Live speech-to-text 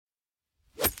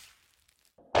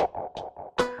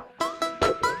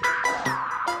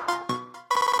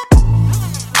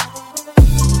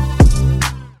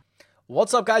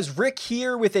What's up, guys? Rick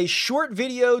here with a short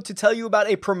video to tell you about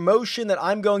a promotion that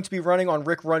I'm going to be running on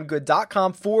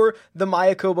rickrungood.com for the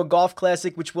Mayakoba Golf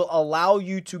Classic, which will allow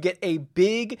you to get a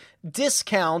big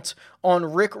discount on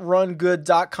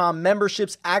rickrungood.com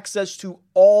memberships, access to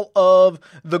all of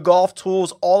the golf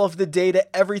tools, all of the data,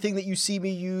 everything that you see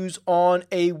me use on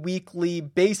a weekly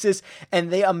basis. And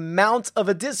the amount of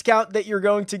a discount that you're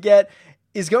going to get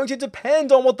is going to depend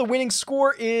on what the winning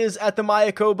score is at the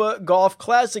Mayakoba Golf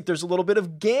Classic. There's a little bit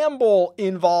of gamble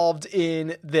involved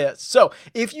in this. So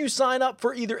if you sign up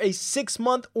for either a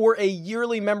 6-month or a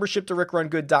yearly membership to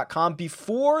rickrungood.com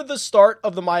before the start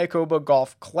of the Mayakoba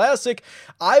Golf Classic,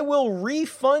 I will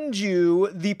refund you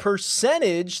the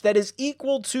percentage that is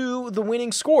equal to the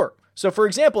winning score. So for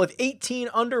example, if 18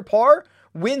 under par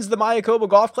wins the Mayakoba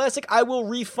Golf Classic, I will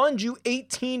refund you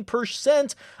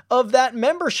 18% of that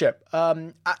membership.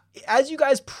 As you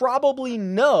guys probably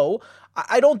know,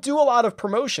 I don't do a lot of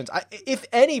promotions. If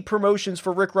any promotions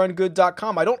for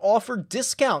rickrungood.com, I don't offer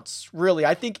discounts, really.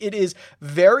 I think it is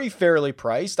very fairly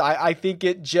priced. I think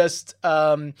it just,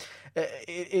 to have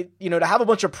a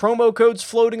bunch of promo codes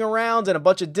floating around and a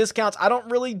bunch of discounts, I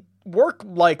don't really work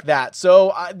like that.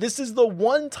 So this is the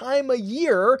one time a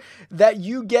year that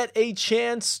you get a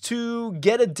chance to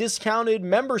get a discounted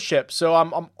membership. So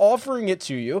I'm offering it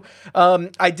to you.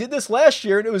 I did this last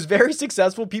year and it was very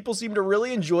successful. People seem to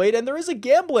really enjoy it, and there is a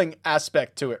gambling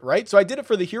aspect to it, right? So I did it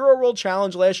for the Hero World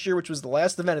Challenge last year, which was the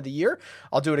last event of the year.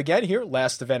 I'll do it again here,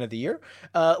 last event of the year.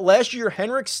 Last year,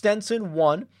 Henrik Stenson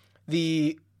won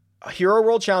the Hero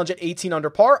World Challenge at 18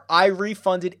 under par. I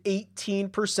refunded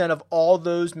 18% of all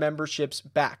those memberships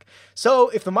back. So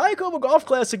if the Mayakoba Golf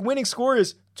Classic winning score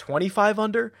is 25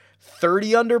 under,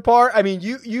 30 under par, I mean,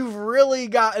 you've really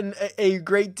gotten a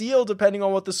great deal depending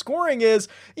on what the scoring is.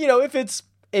 If it's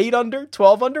 8 under,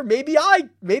 12 under, maybe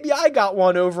I got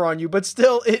one over on you, but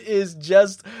still it is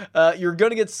just, you're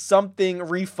going to get something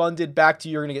refunded back to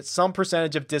you. You're going to get some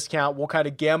percentage of discount. We'll kind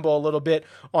of gamble a little bit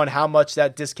on how much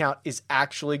that discount is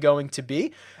actually going to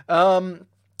be. So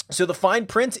the fine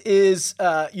print is,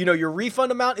 your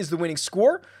refund amount is the winning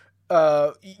score.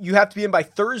 You have to be in by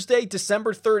Thursday,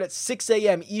 December 3rd at 6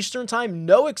 a.m. Eastern time,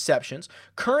 no exceptions.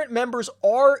 Current members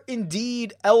are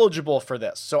indeed eligible for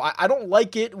this. So I don't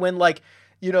like it when my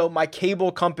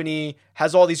cable company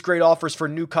has all these great offers for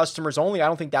new customers only. I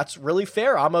don't think that's really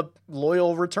fair. I'm a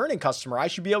loyal returning customer. I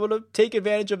should be able to take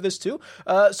advantage of this too.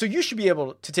 So you should be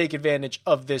able to take advantage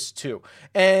of this too.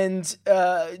 And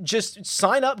just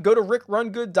sign up, go to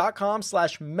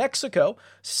rickrungood.com/Mexico,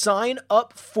 sign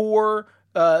up for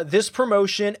this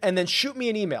promotion, and then shoot me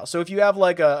an email. So if you have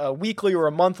like a weekly or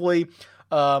a monthly,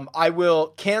 I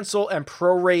will cancel and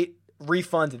prorate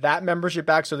refund that membership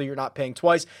back so that you're not paying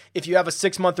twice. If you have a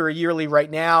 6-month or a yearly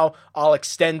right now, I'll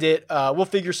extend it. We'll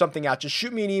figure something out. Just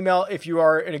shoot me an email. If you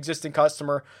are an existing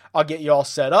customer, I'll get you all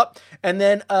set up. And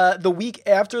then the week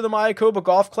after the Mayakoba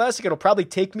Golf Classic, it'll probably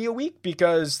take me a week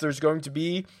because there's going to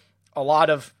be a lot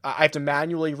of, I have to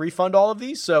manually refund all of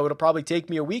these. So it'll probably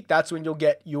take me a week. That's when you'll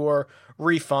get your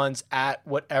refunds at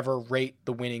whatever rate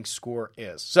the winning score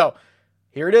is. So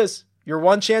here it is. Your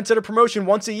one chance at a promotion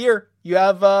once a year. You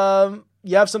have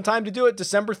some time to do it.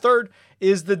 December 3rd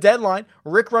is the deadline.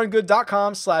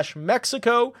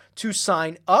 rickrungood.com/Mexico to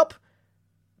sign up.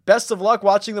 Best of luck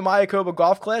watching the Mayakoba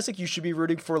Golf Classic. You should be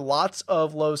rooting for lots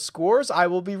of low scores. I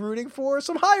will be rooting for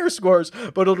some higher scores,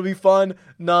 but it'll be fun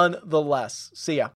nonetheless. See ya.